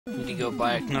Need to go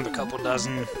buy another couple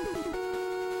dozen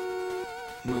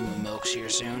Moo Milks here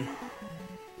soon.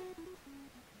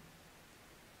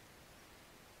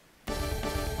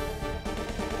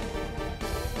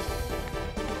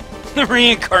 The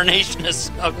reincarnation of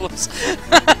Snuggles.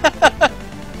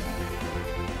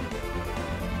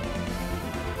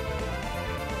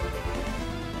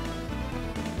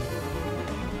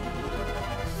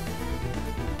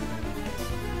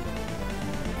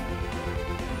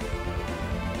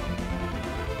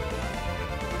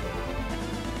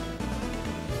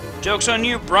 Joke's on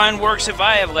you, Brian works if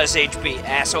I have less HP,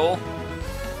 asshole.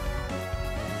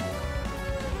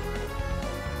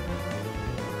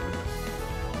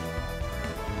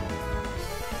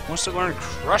 Wants to learn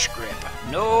Crush Grip.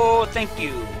 No, thank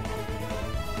you.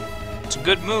 It's a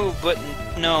good move, but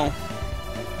no.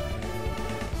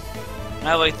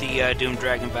 I like the Doom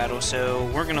Dragon battle, so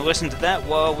we're gonna listen to that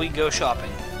while we go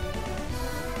shopping.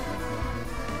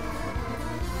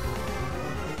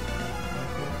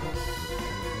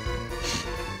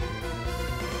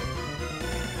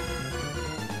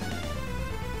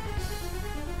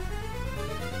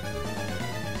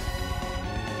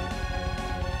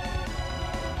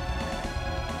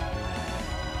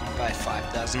 By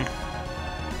 5,000.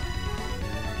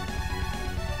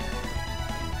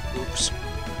 Oops.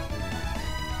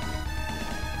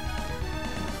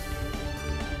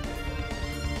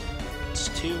 It's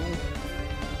 2.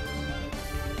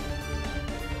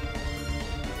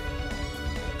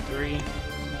 3.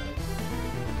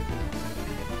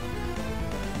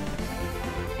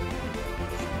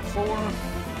 4.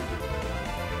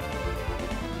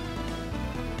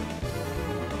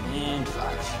 And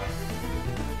 5.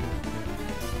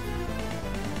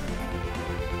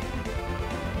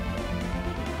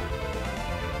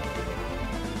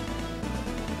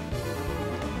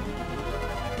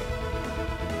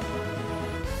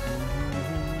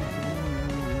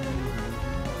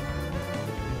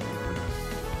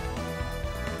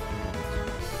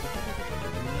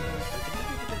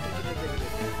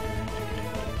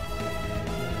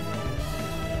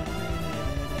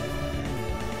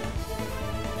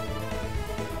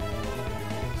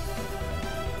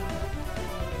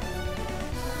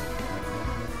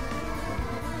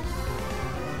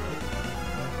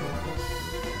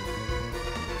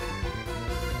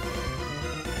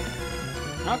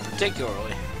 Not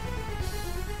particularly.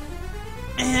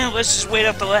 And let's just wait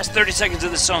out the last 30 seconds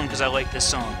of this song because I like this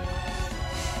song.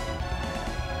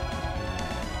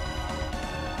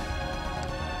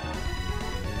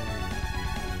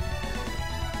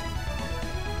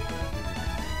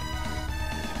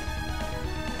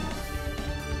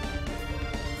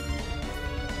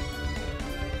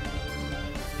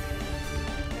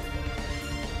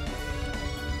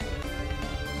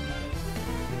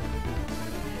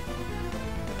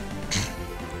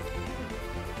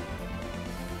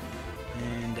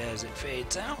 As it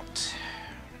fades out.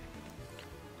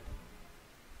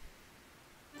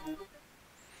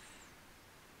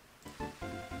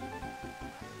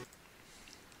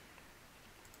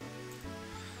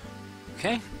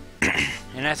 Okay.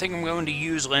 And I think I'm going to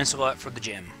use Lancelot for the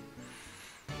gym.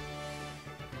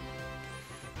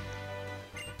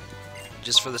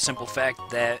 Just for the simple fact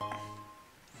that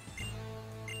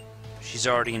she's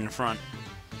already in the front.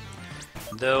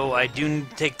 Though I do need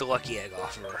to take the lucky egg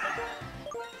off of her.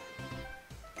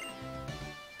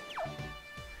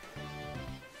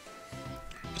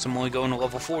 So I'm only going to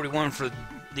level 41 for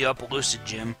the Upper Lucid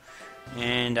Gym,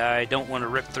 and I don't want to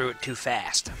rip through it too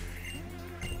fast.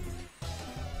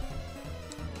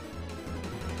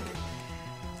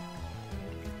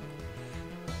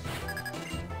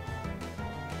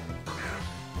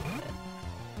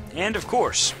 And of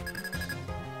course,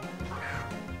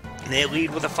 they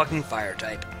lead with a fucking fire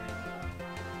type.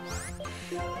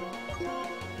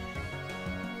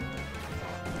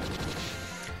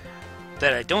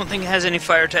 That I don't think has any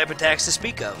fire type attacks to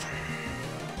speak of.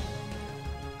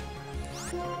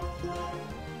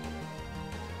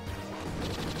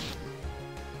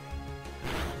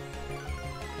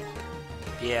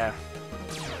 Yeah.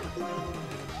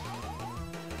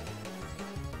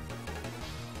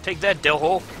 Take that,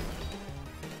 Dillhole.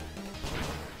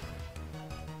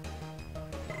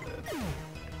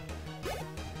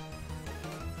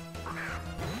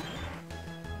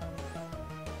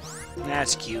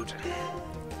 That's cute.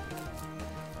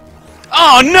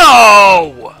 Oh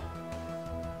no!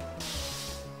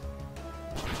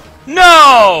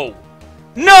 No!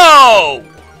 No!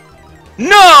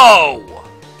 No!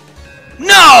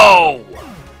 No!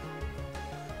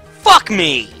 Fuck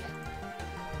me!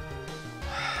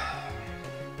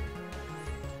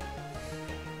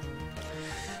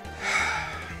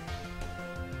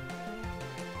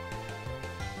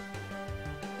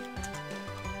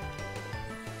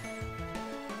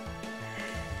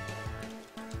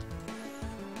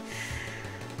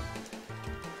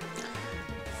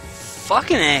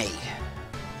 Fucking A.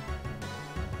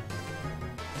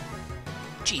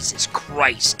 Jesus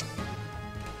Christ.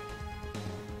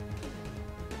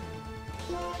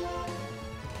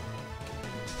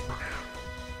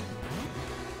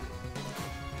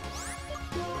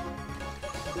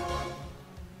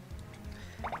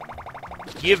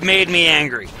 You've made me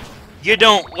angry. You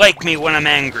don't like me when I'm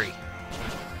angry.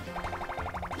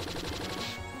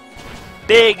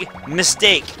 Big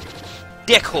mistake.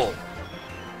 Dickhole.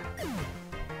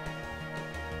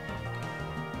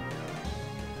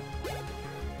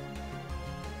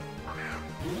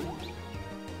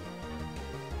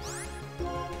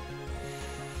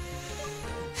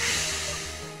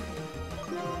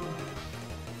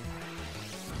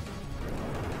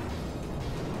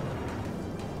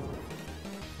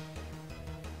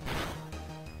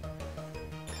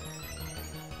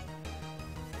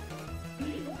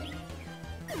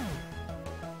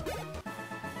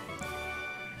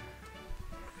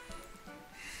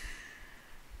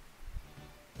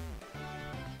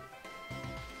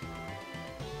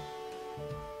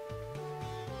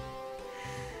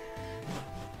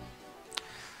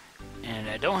 And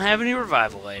I don't have any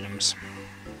revival items.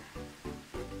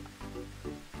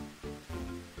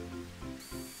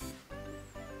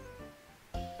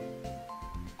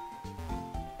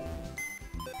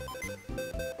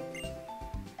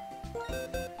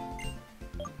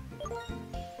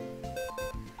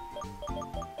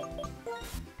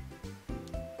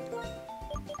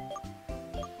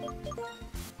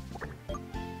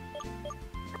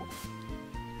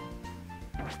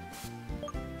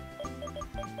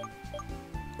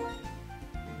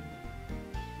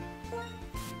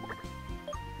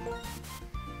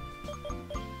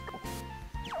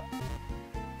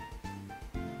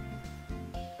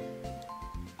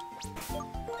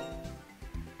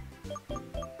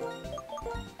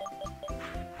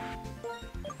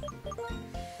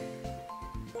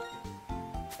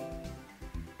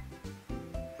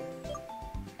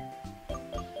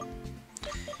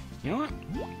 You know what?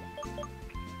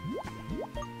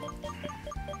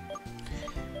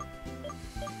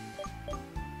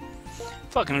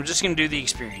 Fucking, I'm just gonna do the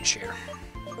experience share.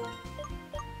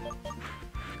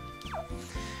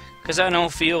 Because I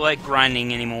don't feel like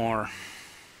grinding anymore.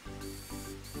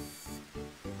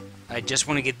 I just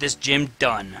want to get this gym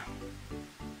done.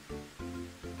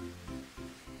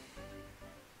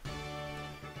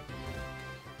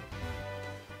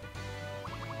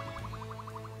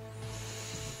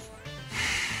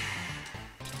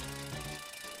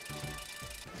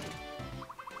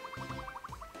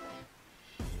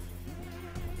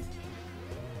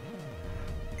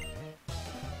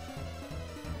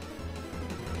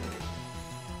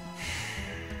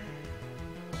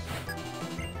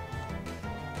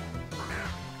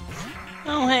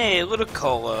 Oh hey, little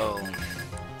Colo.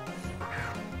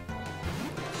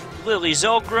 Lily's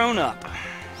all grown up.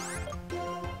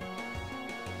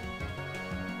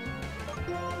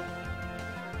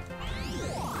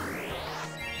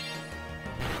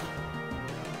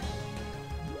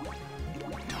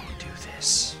 Don't do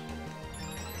this.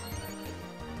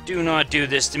 Do not do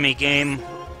this to me, game.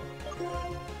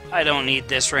 I don't need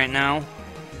this right now.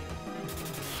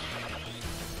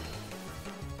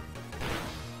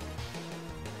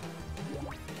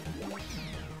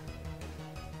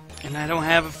 And I don't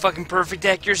have a fucking perfect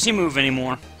accuracy move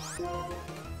anymore.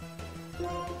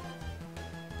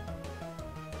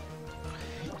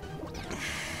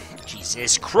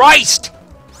 Jesus Christ!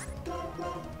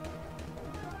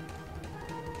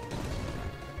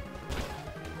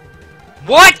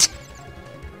 What?!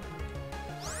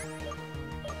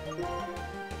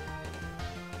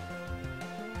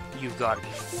 You've got to be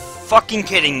fucking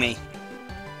kidding me.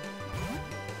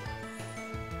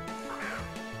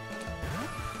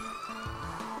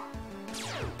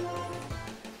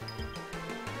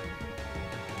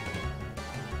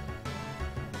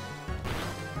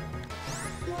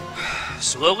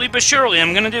 Slowly but surely,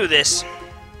 I'm gonna do this.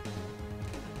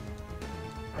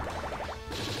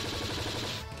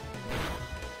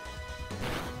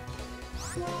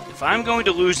 If I'm going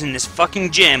to lose in this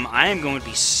fucking gym, I am going to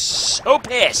be so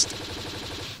pissed.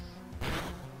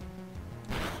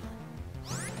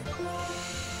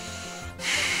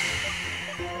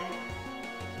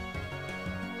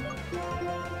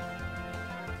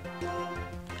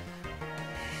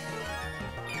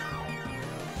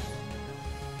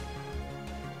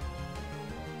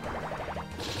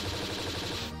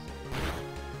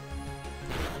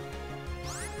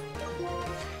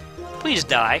 Please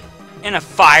die. In a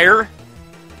fire.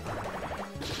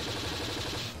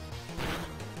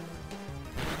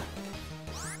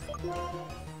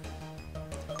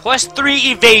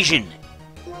 +3 evasion.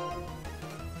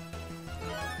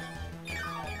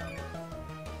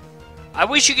 I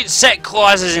wish you could set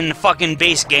clauses in the fucking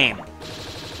base game.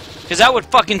 Because that would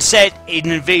fucking set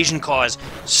an invasion clause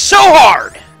so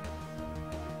hard!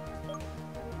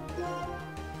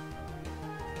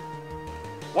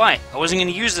 Why? I wasn't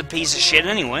gonna use the piece of shit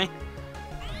anyway.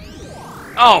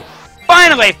 Oh,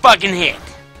 finally I fucking hit!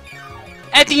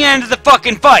 At the end of the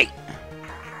fucking fight!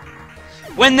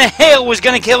 When the hail was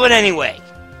gonna kill it anyway!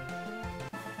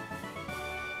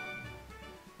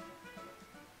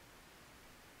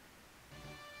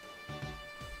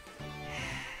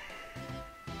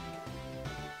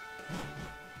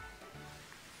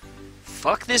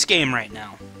 Fuck this game right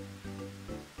now.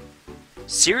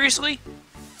 Seriously?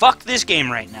 Fuck this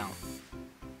game right now.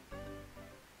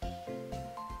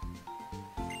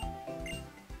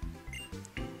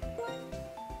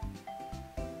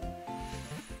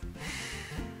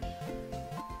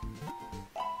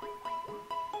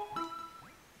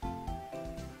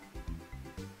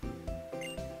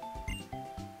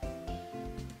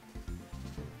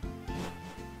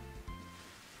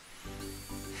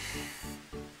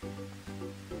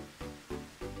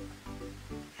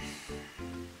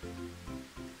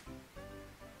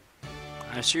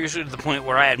 I'm seriously to the point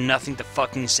where I have nothing to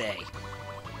fucking say.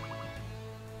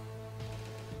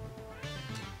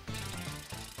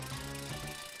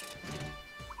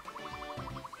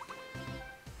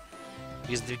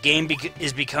 Because the game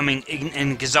is becoming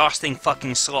an exhausting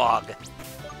fucking slog.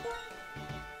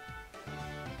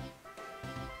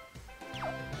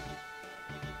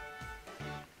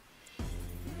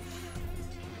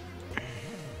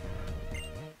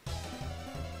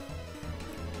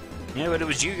 Yeah, but it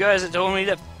was you guys that told me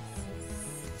to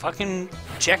fucking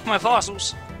check my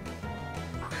fossils.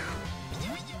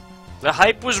 The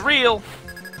hype was real.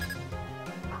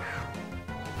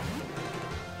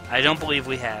 I don't believe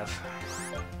we have.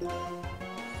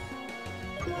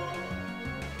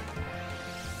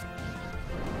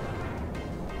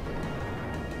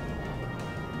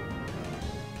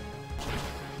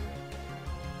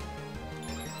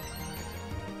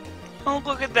 Oh,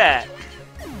 look at that.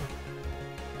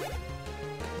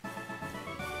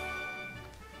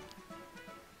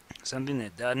 Something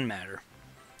that doesn't matter.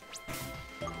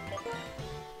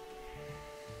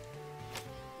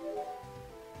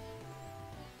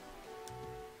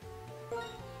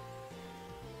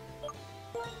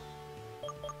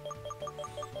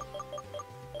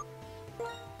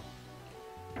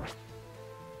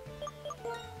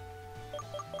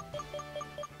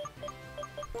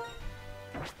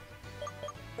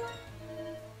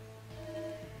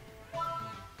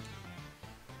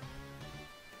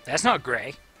 That's not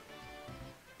gray.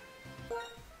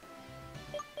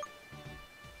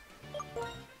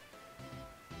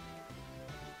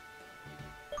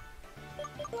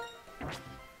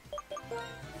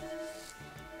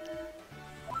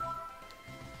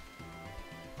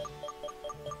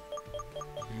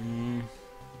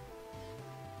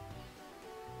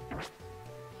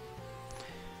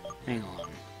 Hang on.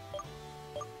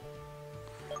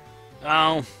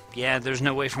 Oh, yeah, there's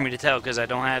no way for me to tell because I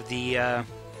don't have the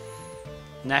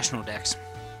national decks.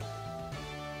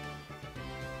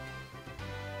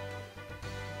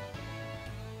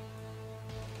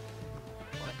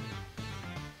 What?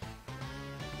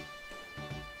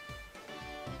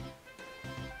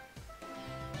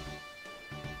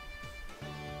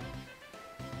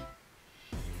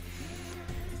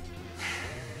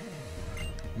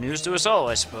 News to us all,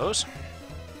 I suppose.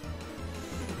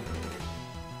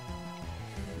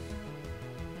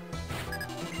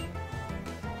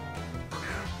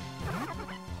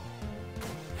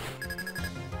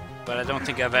 But I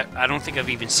don't think I've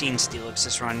even seen Steelix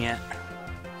this run yet.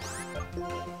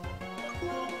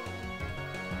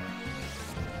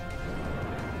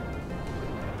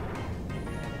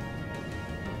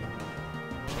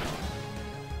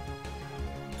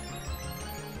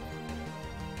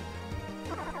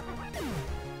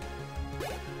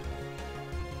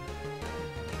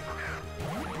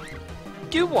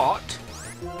 Do what?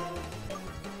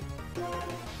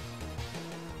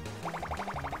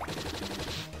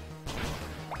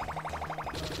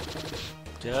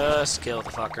 Just kill the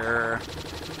fucker.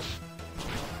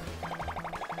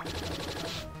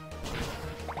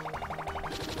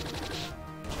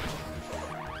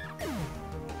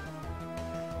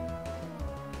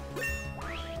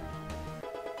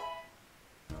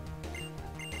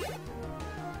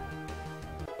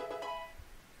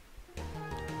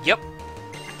 Yep.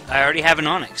 I already have an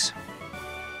Onyx.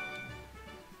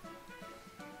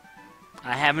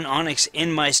 I have an Onyx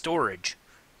in my storage.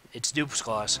 It's Dupe's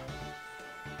Claws.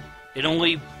 It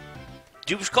only...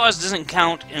 Dupe's Claws doesn't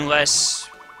count unless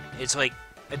it's like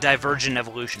a divergent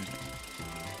evolution.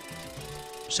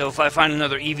 So if I find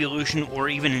another evolution or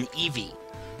even an Eevee,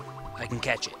 I can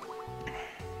catch it.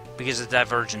 Because of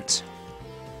divergence.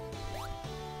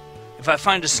 If I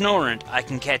find a Snorunt, I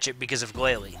can catch it because of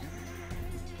Glalie.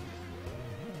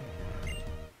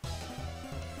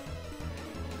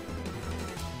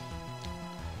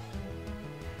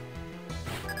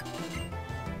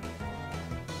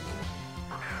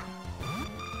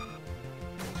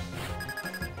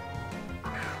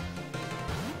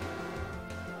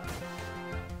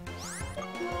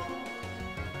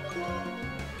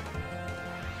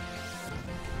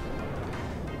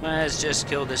 Let's just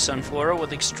kill this Sunflora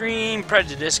with extreme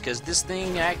prejudice, because this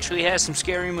thing actually has some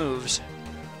scary moves.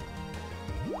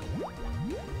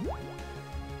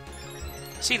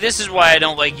 See, this is why I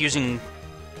don't like using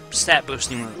stat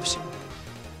boosting moves.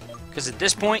 Because at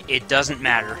this point, it doesn't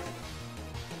matter.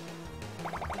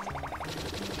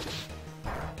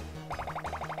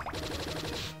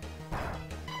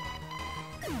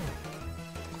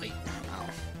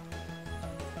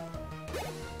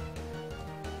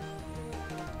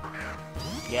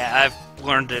 Yeah, I've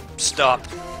learned to stop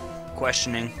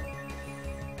questioning.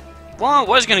 Well, I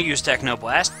was going to use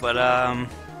Technoblast, but,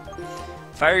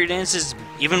 Fiery Dance is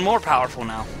even more powerful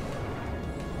now.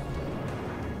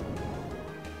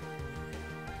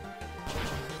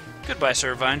 Goodbye,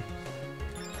 Servine.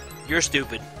 You're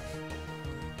stupid.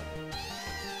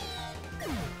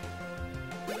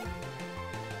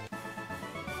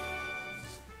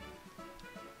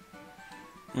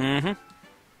 Mm-hmm.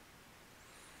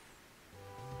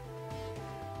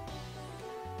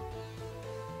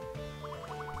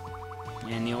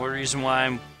 And the only reason why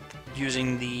I'm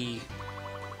using the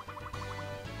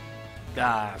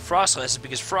Frostlass is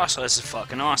because Frostlass is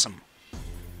fucking awesome.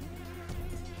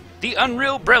 The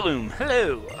Unreal Breloom,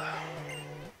 hello!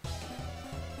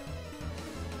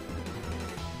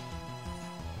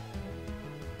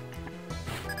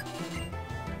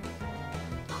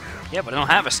 Yeah, but I don't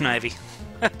have a Snivy.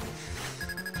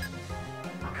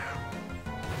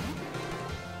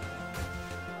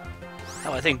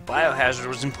 Hell, I think Biohazard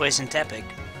was in place in Tepig.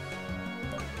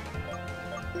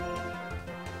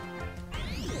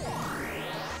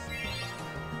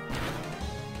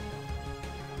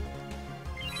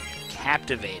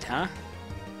 Captivate, huh?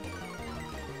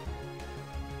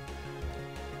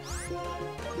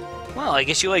 Well, I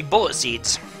guess you like bullet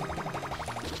seeds.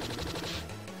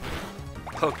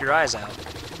 Poke your eyes out.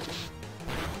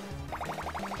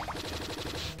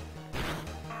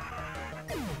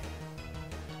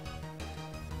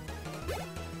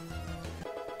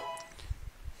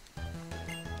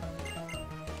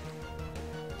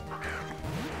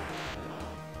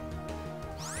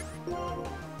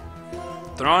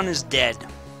 Thrawn is dead.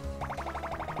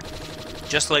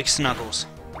 Just like Snuggles.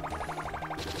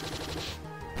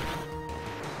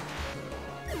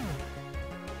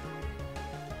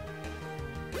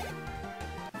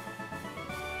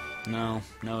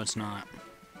 No, it's not.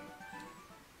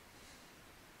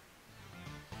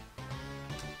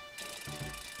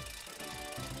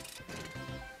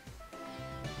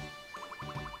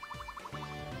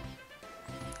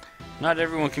 Not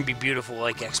everyone can be beautiful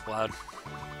like Xcloud.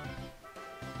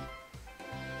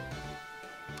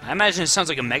 I imagine it sounds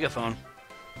like a megaphone.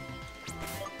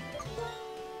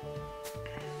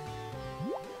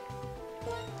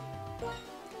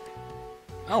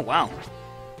 Oh, wow.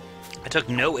 I took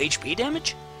no HP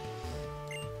damage?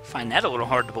 Find that a little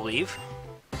hard to believe.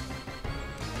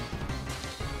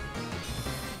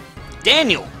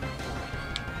 Daniel!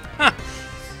 Huh.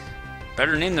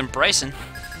 Better name than Bryson.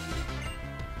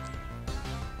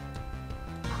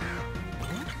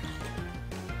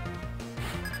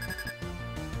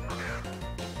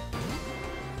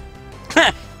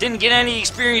 Didn't get any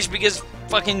experience because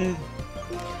fucking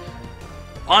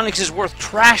Onyx is worth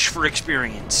trash for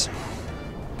experience.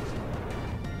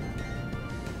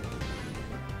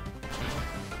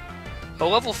 A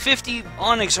level 50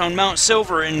 Onyx on Mount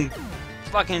Silver in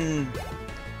fucking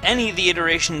any of the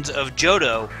iterations of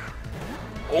Johto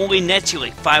only nets you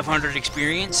like 500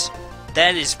 experience.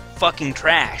 That is fucking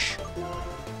trash.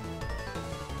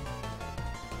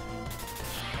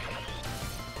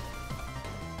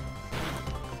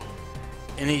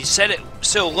 And he set it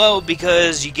so low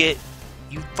because you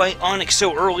fight Onyx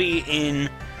so early in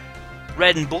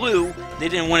Red and Blue, they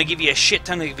didn't want to give you a shit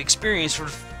ton of experience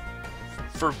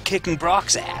for kicking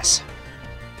Brock's ass.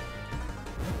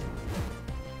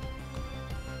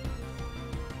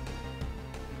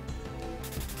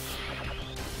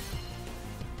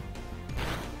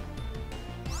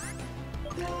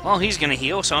 Well, he's gonna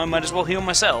heal, so I might as well heal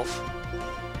myself.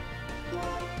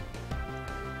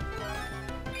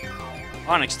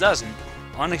 Onyx doesn't.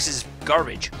 Onyx is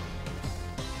garbage.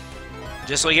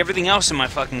 Just like everything else in my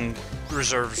fucking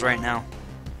reserves right now.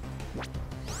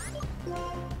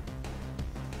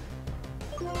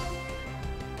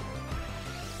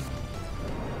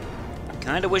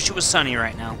 Kinda wish it was sunny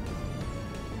right now.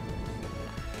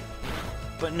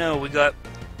 But no, we got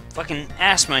fucking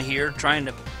asthma here trying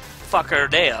to fuck our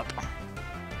day up.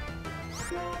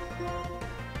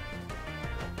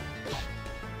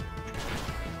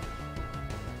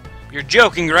 You're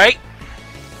joking, right?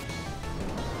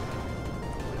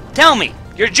 Tell me,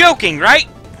 you're joking, right?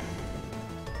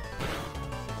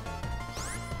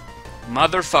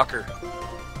 Motherfucker.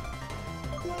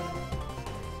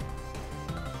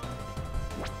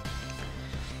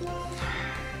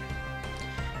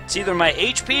 It's either my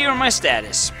HP or my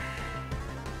status.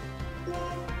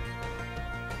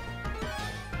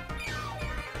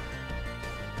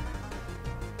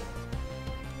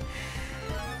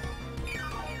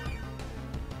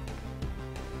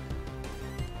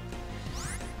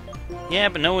 Yeah,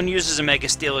 but no one uses a Mega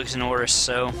Steelix in Oris,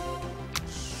 so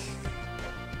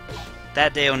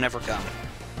that day will never come.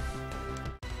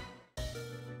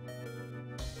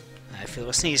 I feel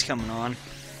a sneeze coming on,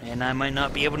 and I might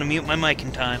not be able to mute my mic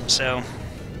in time, so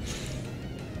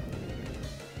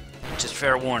just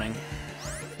fair warning.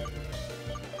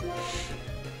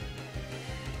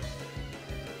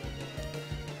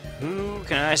 Who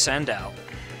can I send out?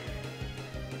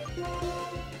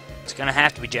 It's gonna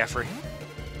have to be Jeffrey.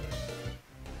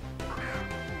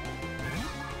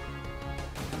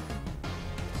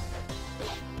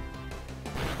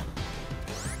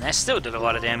 That still did a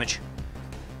lot of damage.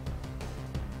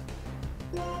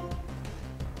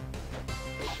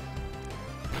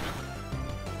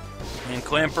 And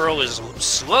Clamperl is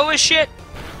slow as shit.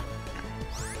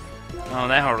 Oh,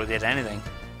 that hardly did anything.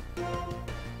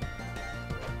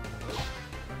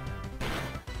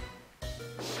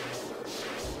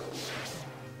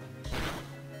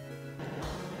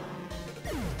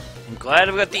 I'm glad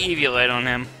I've got the Eviolite on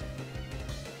him.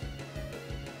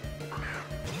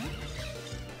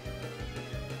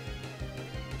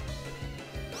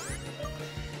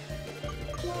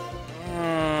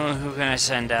 Who can I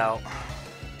send out?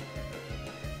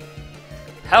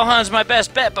 Hellhound's my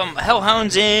best bet, but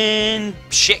Hellhound's in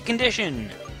shit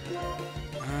condition.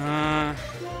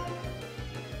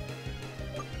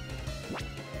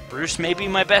 Bruce may be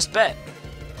my best bet.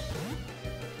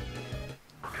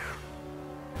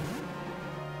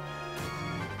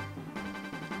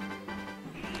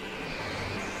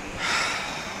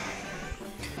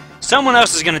 Someone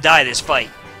else is gonna die this fight.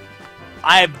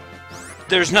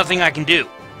 There's nothing I can do.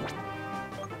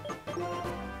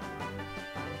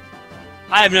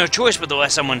 I have no choice but to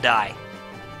let someone die.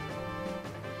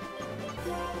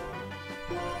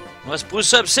 Unless Blue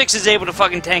Sub 6 is able to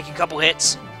fucking tank a couple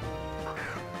hits.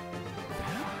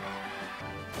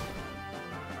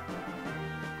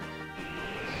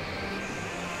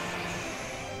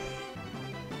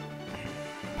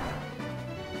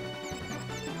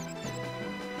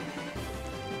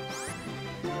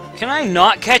 Can I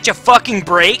not catch a fucking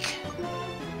break?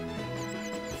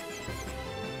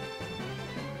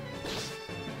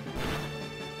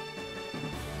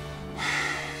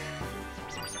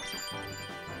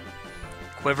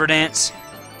 Quiver Dance.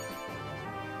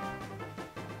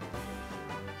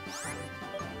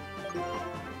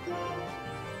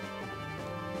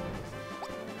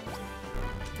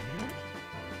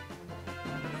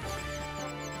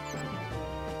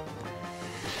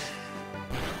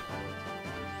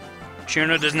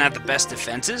 Shirno doesn't have the best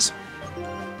defenses.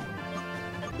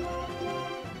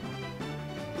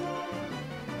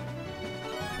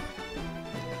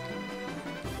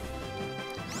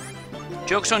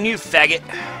 Joke's on you, faggot.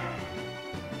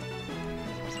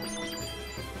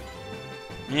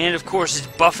 And of course it's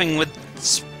buffing with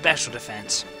special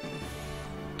defense.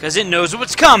 Because it knows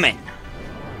what's coming.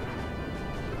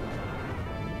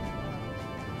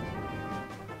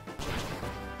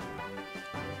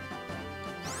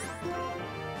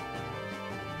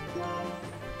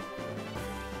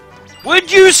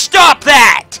 Would you stop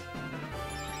that?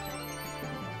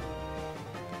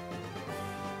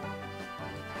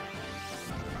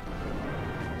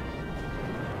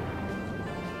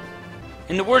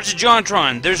 In the words of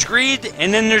Jontron, there's greed,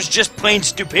 and then there's just plain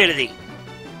stupidity.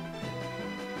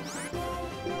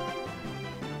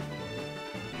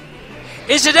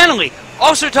 Incidentally,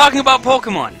 also talking about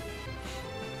Pokemon.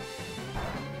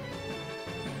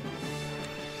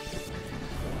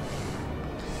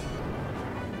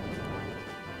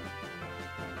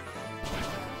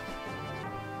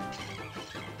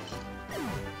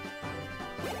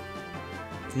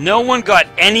 No one got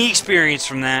any experience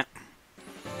from that.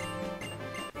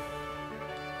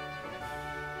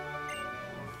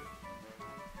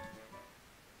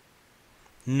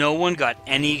 No one got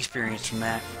any experience from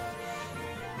that.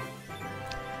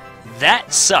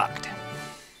 That sucked.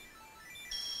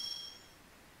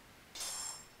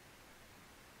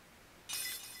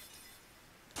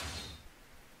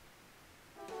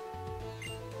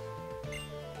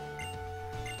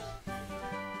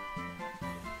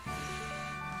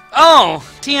 Oh,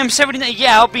 TM79.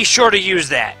 Yeah, I'll be sure to use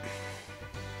that.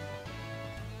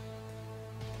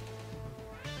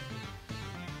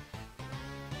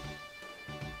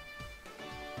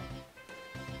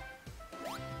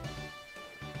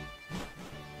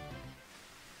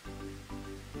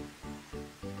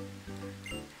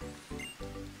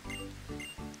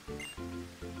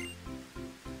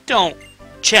 Don't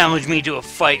challenge me to a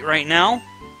fight right now.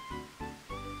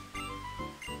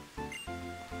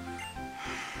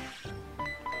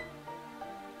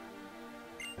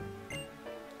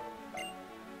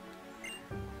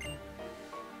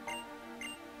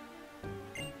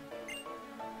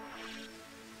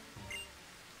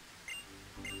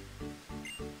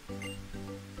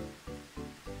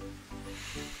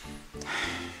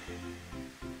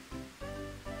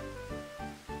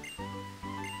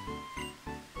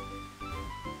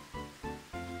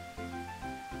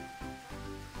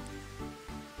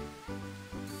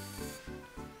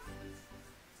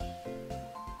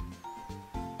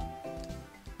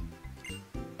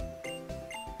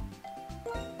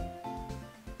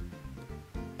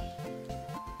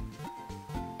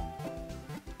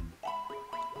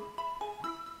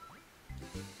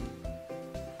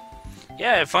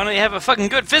 Yeah, I finally have a fucking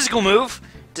good physical move.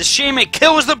 It's a shame it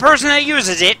kills the person that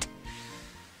uses it.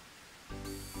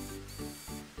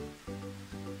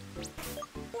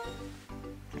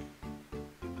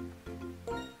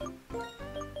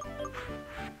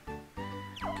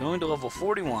 Going to level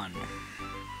 41.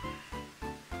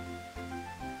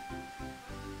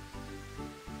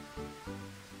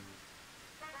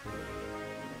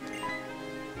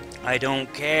 I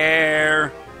don't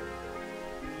care.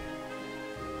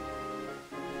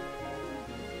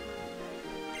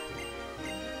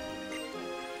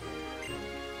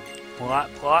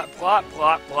 Plot, plot, plot,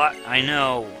 plot, plot. I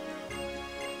know.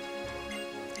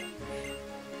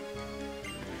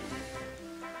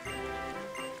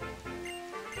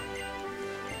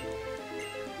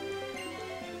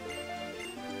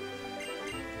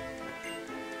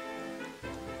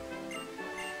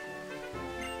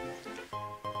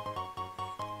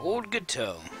 Old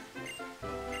Gateau.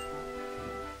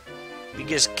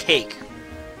 Biggest cake.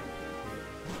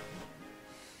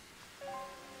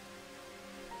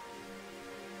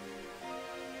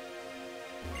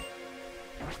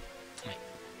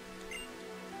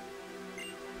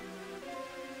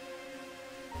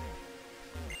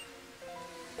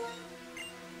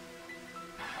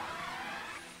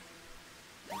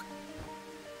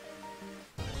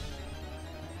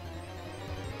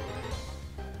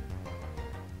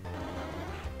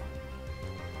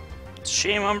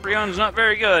 Shame Umbreon's not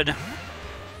very good.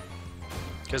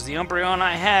 Because the Umbreon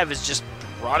I have is just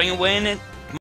rotting away in